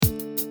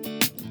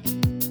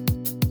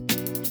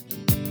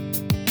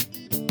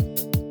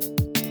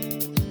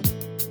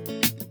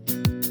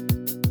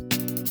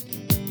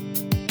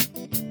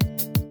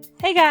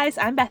Hey guys,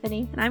 I'm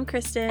Bethany. And I'm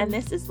Kristen. And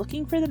this is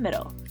Looking for the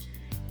Middle.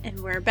 And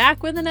we're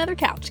back with another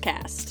couch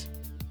cast.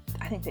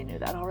 I think they knew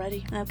that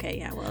already. Okay,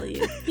 yeah, well,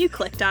 you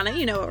clicked on it.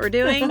 You know what we're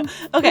doing. Okay.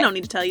 We don't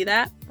need to tell you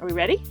that. Are we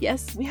ready?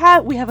 Yes. We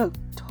have a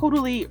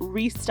totally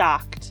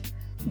restocked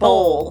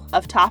bowl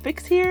of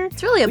topics here.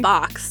 It's really a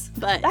box,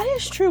 but... That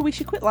is true. We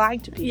should quit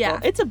lying to people. Yeah.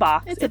 It's a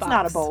box. It's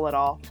not a bowl at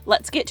all.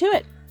 Let's get to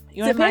it.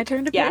 Is it my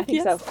turn to pick? Yeah, I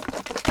think Yes.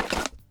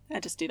 so.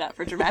 I just do that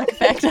for dramatic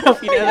effect. I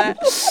hope you know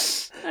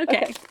that.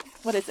 Okay.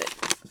 What is it?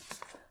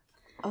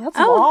 Oh, that's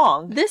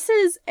long. This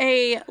is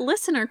a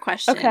listener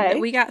question Okay. that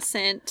we got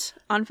sent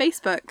on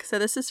Facebook. So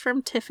this is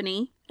from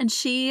Tiffany. And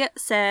she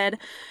said,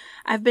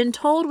 I've been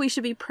told we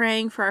should be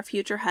praying for our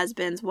future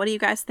husbands. What do you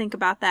guys think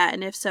about that?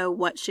 And if so,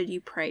 what should you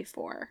pray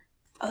for?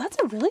 Oh, that's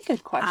a really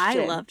good question.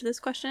 I loved this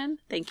question.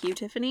 Thank you,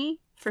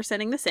 Tiffany, for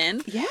sending this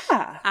in.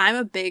 Yeah. I'm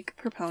a big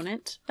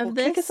proponent of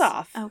this. Kick us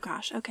off. Oh,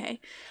 gosh. Okay.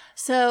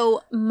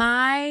 So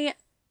my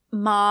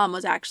mom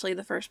was actually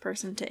the first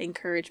person to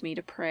encourage me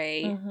to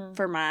pray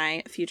for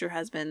my future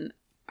husband.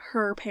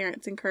 Her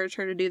parents encouraged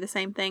her to do the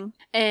same thing.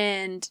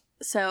 And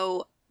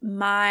so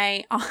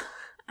I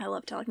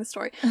love telling the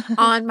story.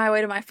 On my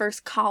way to my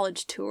first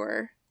college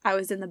tour, I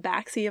was in the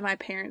backseat of my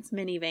parents'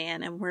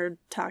 minivan, and we're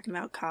talking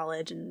about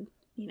college and,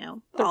 you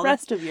know, the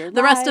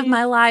rest of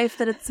my life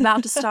that it's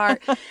about to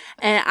start.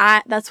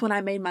 And that's when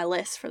I made my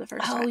list for the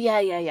first time. Oh, yeah.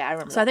 I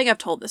remember. So I think I've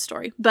told this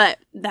story, but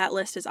that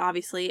list is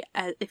obviously,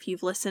 if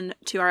you've listened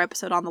to our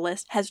episode on the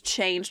list, has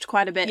changed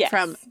quite a bit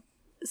from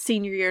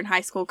senior year in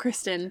high school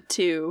Kristen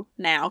to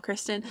now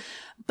Kristen.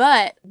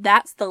 But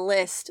that's the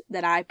list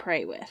that I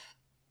pray with.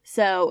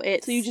 So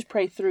you just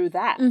pray through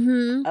that.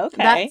 Mm-hmm.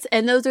 Okay.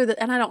 And those are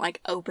and I don't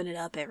like open it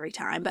up every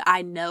time, but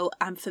I know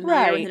I'm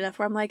familiar with it enough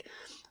where I'm like,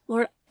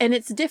 Lord, and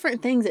it's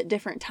different things at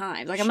different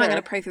times. Like, I'm not going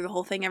to pray through the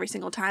whole thing every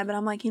single time, but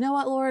I'm like, you know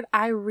what, Lord,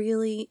 I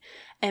really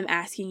am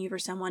asking you for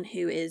someone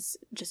who is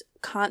just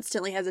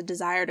constantly has a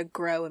desire to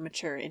grow and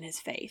mature in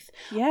his faith.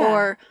 Yeah.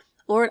 Or,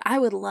 Lord, I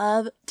would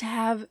love to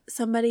have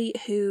somebody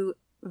who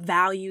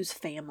values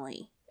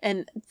family.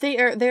 And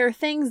there are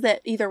things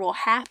that either will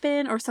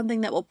happen or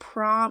something that will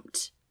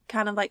prompt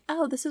kind of like,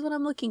 oh, this is what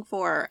I'm looking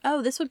for.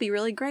 Oh, this would be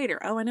really great.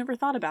 Or, oh, I never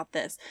thought about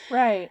this.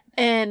 Right.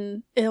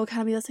 And it'll kind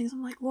of be those things.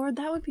 I'm like, Lord,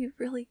 that would be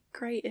really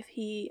great if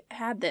he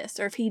had this,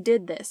 or if he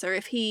did this, or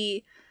if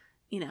he,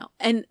 you know,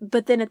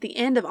 but then at the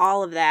end of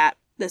all of that,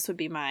 this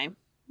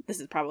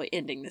is probably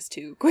ending this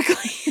too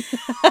quickly.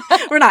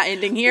 We're not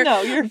ending here.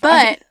 No, you're fine.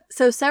 But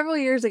so several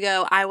years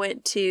ago, I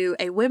went to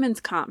a women's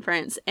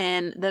conference,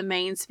 and the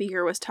main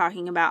speaker was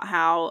talking about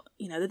how,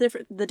 you know,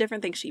 the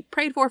different things she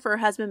prayed for her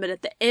husband. But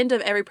at the end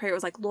of every prayer, it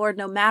was like, Lord,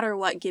 no matter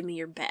what, give me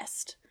your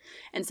best.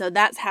 And so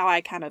that's how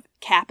I kind of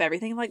cap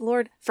everything. I'm like,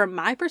 Lord, from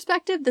my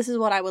perspective, this is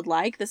what I would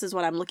like. This is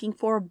what I'm looking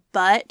for.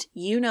 But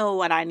you know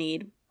what I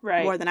need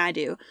more than I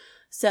do.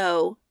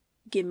 So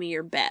give me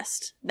your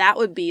best. That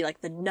would be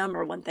like the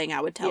number one thing I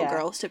would tell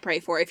girls to pray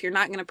for. If you're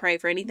not going to pray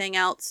for anything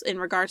else in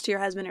regards to your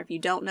husband, or if you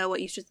don't know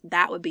what you should,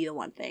 that would be the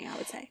one thing I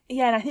would say.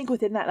 Yeah, and I think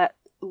within that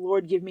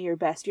Lord, give me your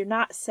best, you're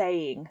not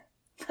saying,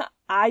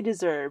 I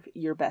deserve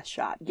your best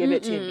shot. Give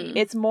it to me.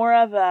 It's more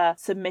of a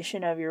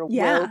submission of your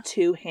will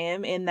to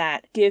him, in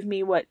that, give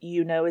me what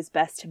you know is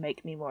best to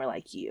make me more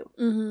like you.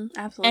 Mm-hmm,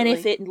 absolutely. And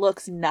if it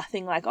looks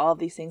nothing like all of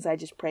these things I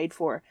just prayed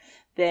for,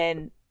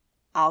 then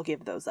I'll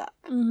give those up.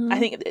 Mm-hmm. I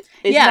think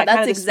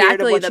that's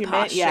exactly the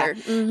posture. Yeah.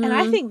 Mm-hmm. And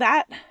I think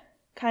that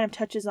kind of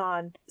touches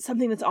on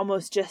something that's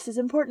almost just as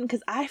important,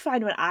 because I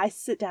find when I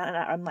sit down and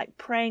I'm like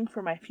praying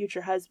for my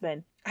future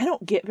husband, I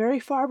don't get very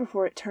far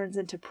before it turns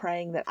into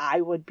praying that I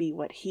would be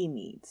what he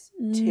needs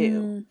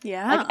too.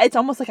 Yeah. Like, it's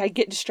almost like I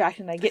get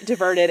distracted and I get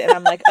diverted, and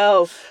I'm like,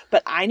 oh,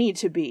 but I need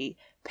to be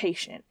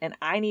patient, and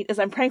as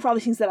I'm praying for all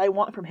these things that I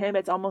want from him,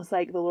 it's almost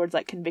like the Lord's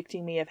like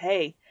convicting me of,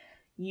 hey,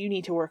 you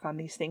need to work on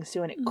these things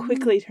too. And it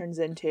quickly turns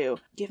into,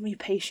 give me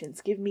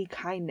patience, give me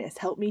kindness,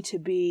 help me to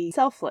be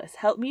selfless,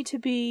 help me to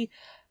be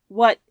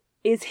what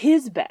is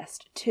his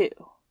best too.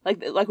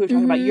 Like we were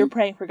talking about, you're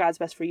praying for God's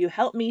best for you.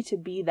 Help me to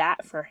be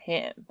that for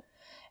him,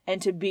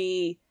 and to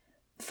be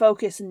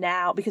focused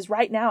now, because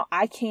right now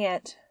I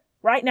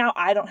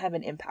don't have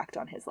an impact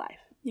on his life.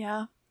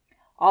 Yeah.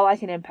 All I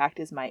can impact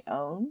is my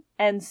own.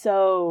 And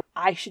so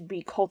I should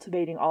be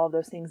cultivating all of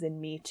those things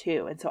in me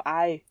too. And so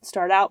I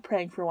start out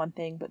praying for one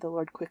thing, but the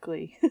Lord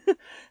quickly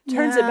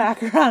turns it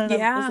back around.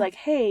 And is like,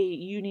 hey,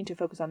 you need to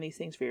focus on these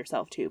things for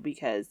yourself too,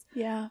 because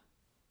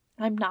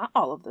I'm not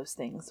all of those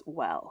things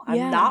well.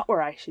 I'm not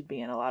where I should be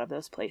in a lot of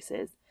those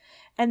places.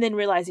 And then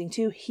realizing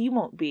too, he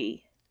won't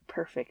be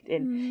perfect.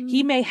 And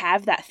he may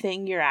have that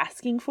thing you're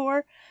asking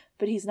for,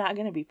 but he's not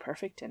going to be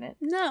perfect in it.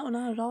 No,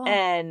 not at all.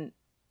 And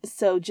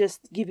so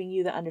just giving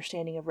you the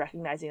understanding of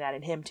recognizing that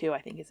in him too,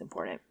 I think is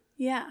important.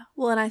 Yeah.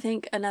 Well, and I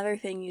think another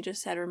thing you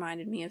just said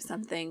reminded me of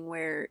something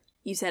where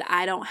you said,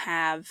 I don't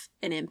have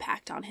an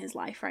impact on his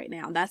life right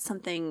now. That's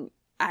something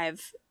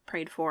I've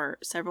prayed for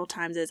several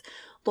times, is,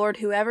 Lord,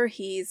 whoever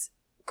he's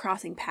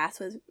crossing paths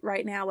with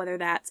right now, whether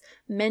that's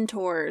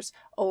mentors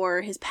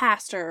or his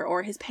pastor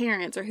or his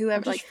parents or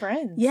whoever, or just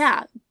friends.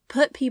 Yeah.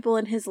 Put people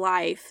in his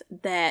life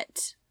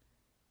that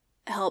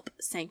help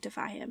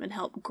sanctify him and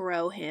help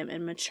grow him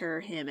and mature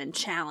him and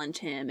challenge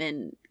him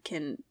and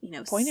can,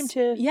 point him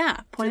to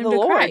point him the to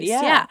Lord. Christ.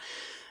 Yeah.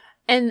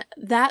 And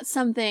that's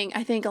something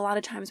I think a lot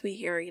of times we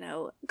hear,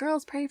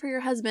 girls, pray for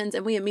your husbands,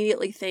 and we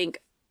immediately think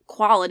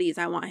qualities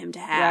I want him to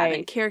have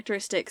and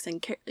characteristics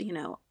and,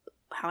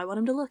 how I want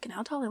him to look and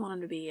how tall I want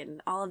him to be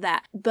and all of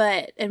that.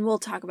 And we'll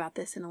talk about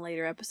this in a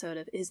later episode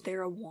of, is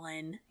there a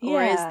one?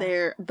 Or is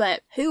there,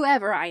 but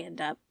whoever I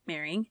end up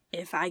marrying,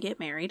 if I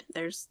get married,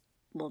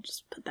 we'll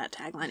just put that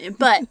tagline in,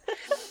 but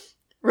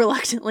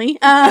reluctantly.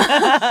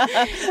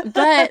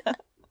 But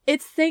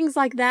it's things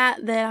like that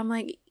I'm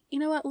like, you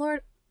know what,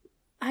 Lord?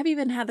 I've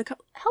even had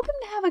help him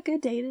to have a good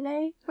day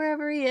today,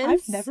 wherever he is.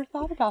 I've never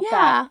thought about that.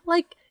 Yeah,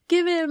 like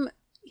give him,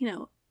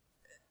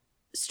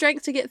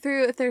 strength to get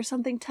through if there's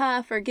something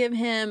tough, or give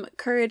him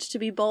courage to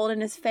be bold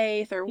in his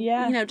faith, or,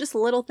 just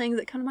little things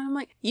that come to mind. I'm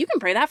like, you can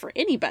pray that for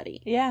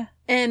anybody. Yeah.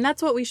 And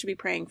that's what we should be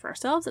praying for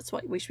ourselves. That's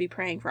what we should be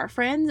praying for our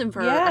friends and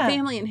for our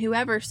family and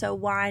whoever. So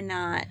why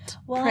not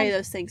pray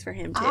those things for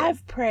him too?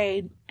 I've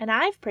prayed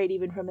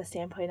even from the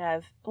standpoint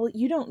of,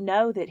 you don't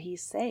know that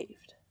he's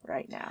saved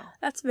right now.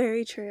 That's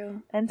very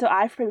true. And so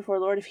I've prayed before,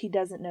 Lord, if he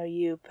doesn't know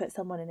you, put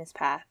someone in his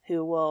path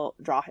who will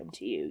draw him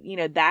to you.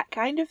 That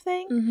kind of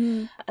thing.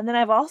 Mm-hmm. And then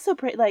I've also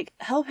prayed,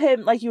 help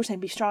him, like you were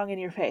saying, be strong in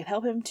your faith.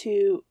 Help him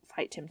to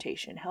fight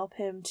temptation. Help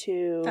him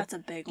to That's a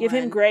big give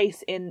one. him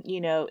grace in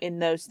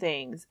those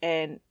things,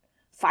 and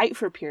fight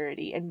for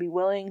purity, and be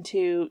willing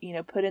to,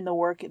 put in the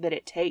work that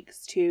it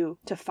takes to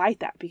fight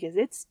that, because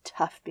it's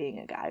tough being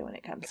a guy when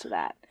it comes to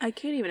that. I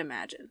can't even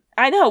imagine.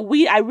 I know.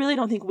 I really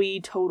don't think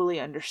we totally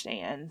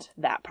understand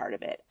that part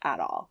of it at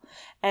all.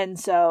 And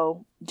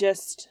so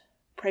just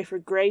pray for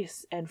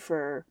grace and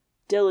for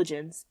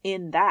diligence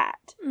in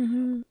that.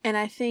 Mm-hmm. And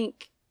I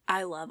think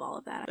I love all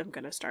of that. I'm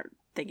going to start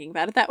thinking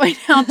about it that way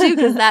now too,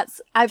 because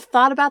I've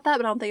thought about that,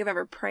 but I don't think I've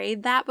ever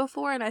prayed that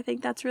before. And I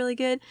think that's really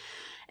good.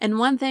 And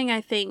one thing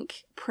I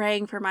think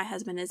praying for my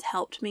husband has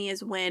helped me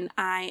is when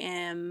I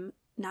am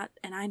not,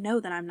 and I know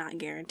that I'm not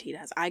guaranteed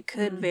as, I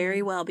could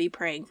very well be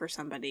praying for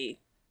somebody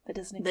that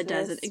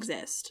doesn't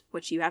exist,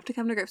 which you have to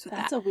come to grips with.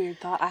 That's a weird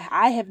thought.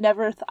 I have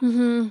never thought.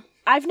 Mm-hmm.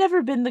 I've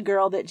never been the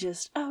girl that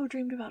just,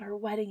 dreamed about her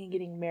wedding and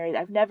getting married.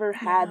 I've never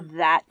had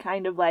that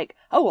kind of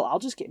I'll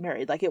just get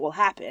married. It will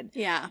happen.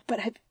 Yeah.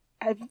 But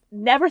I've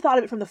never thought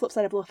of it from the flip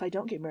side of, if I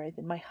don't get married,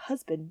 then my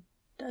husband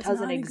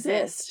doesn't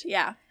exist.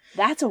 Yeah.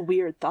 That's a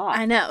weird thought.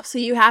 I know. So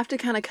you have to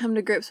kind of come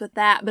to grips with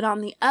that. But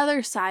on the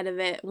other side of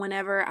it,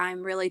 whenever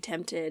I'm really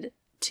tempted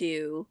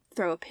to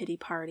throw a pity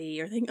party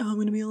or think, I'm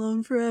going to be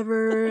alone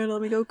forever and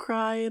let me go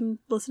cry and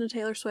listen to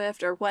Taylor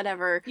Swift or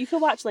whatever. You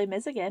could watch Les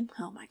Mis again.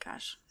 Oh my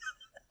gosh.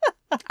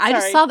 I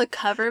just saw the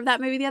cover of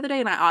that movie the other day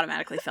and I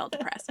automatically felt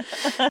depressed.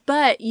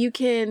 But you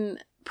can,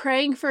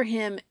 praying for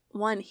him,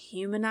 one,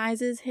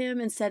 humanizes him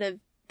instead of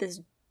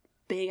this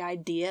big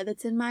idea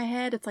that's in my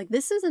head. It's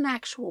this is an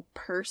actual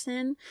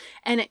person,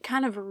 and it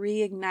kind of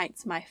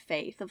reignites my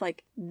faith of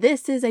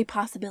this is a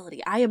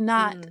possibility. I am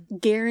not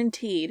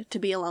guaranteed to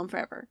be alone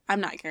forever. I'm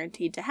not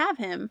guaranteed to have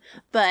him,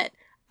 but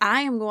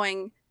I am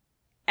going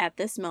at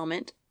this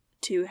moment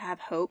to have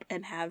hope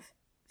and have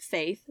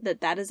faith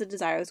that is a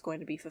desire that's going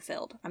to be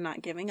fulfilled. I'm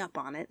not giving up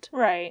on it.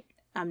 Right.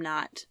 I'm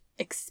not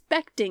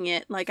expecting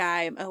it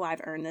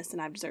I've earned this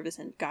and I've deserved this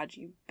and God,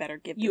 you better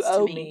give this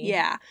to me.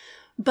 Yeah.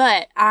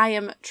 But I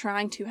am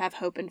trying to have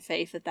hope and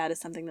faith that is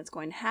something that's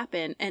going to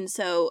happen. And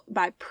so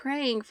by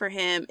praying for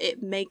him,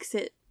 it makes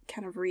it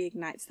kind of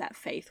reignites that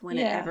faith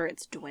whenever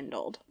it's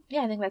dwindled.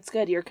 Yeah, I think that's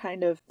good. You're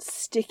kind of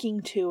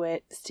sticking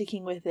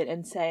with it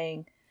and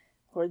saying,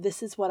 Lord,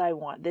 this is what I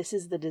want. This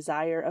is the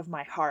desire of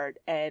my heart.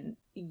 And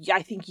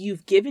I think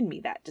you've given me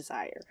that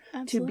desire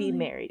to be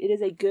married. It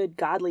is a good,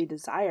 godly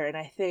desire. And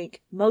I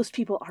think most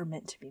people are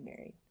meant to be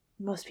married.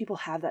 Most people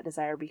have that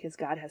desire because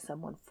God has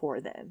someone for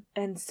them.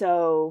 And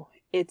so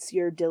it's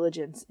your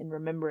diligence in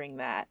remembering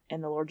that,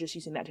 and the Lord just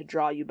using that to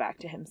draw you back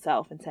to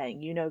himself and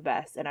saying, you know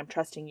best, and I'm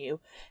trusting you,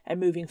 and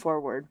moving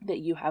forward, that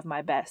you have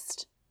my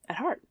best at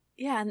heart.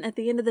 Yeah, and at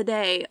the end of the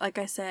day, like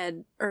I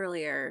said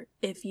earlier,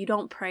 if you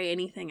don't pray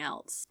anything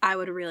else, I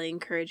would really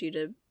encourage you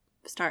to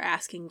start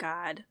asking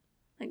God,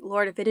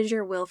 Lord, if it is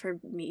your will for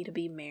me to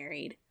be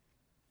married,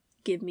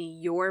 give me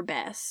your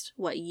best,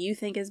 what you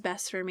think is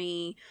best for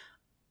me,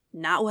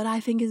 not what I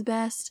think is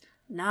best,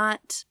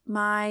 not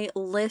my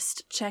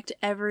list checked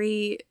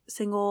every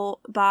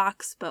single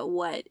box, but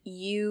what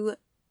you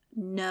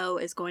know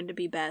is going to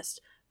be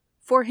best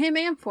for him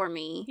and for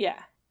me.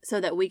 Yeah. So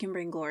that we can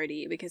bring glory to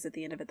you, because at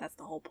the end of it, that's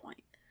the whole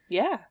point.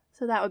 Yeah.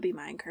 So that would be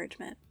my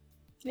encouragement.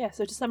 Yeah,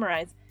 so to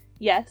summarize,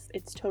 yes,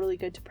 it's totally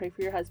good to pray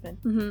for your husband.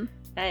 Mm-hmm.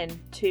 And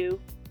 2,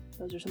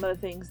 those are some of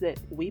the things that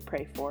we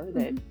pray for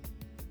that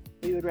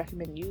we would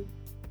recommend you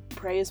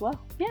pray as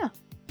well. Yeah.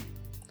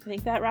 I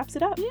think that wraps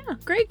it up. Yeah.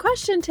 Great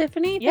question,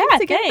 Tiffany. Yeah,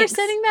 thanks again for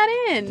sending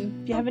that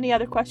in. If you have any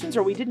other questions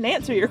or we didn't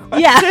answer your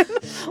question,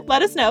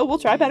 let us know. We'll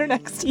try better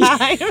next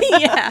time.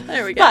 Yeah,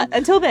 there we go. But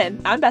until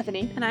then, I'm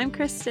Bethany. And I'm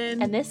Kristen.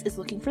 And this is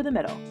Looking for the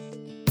Middle.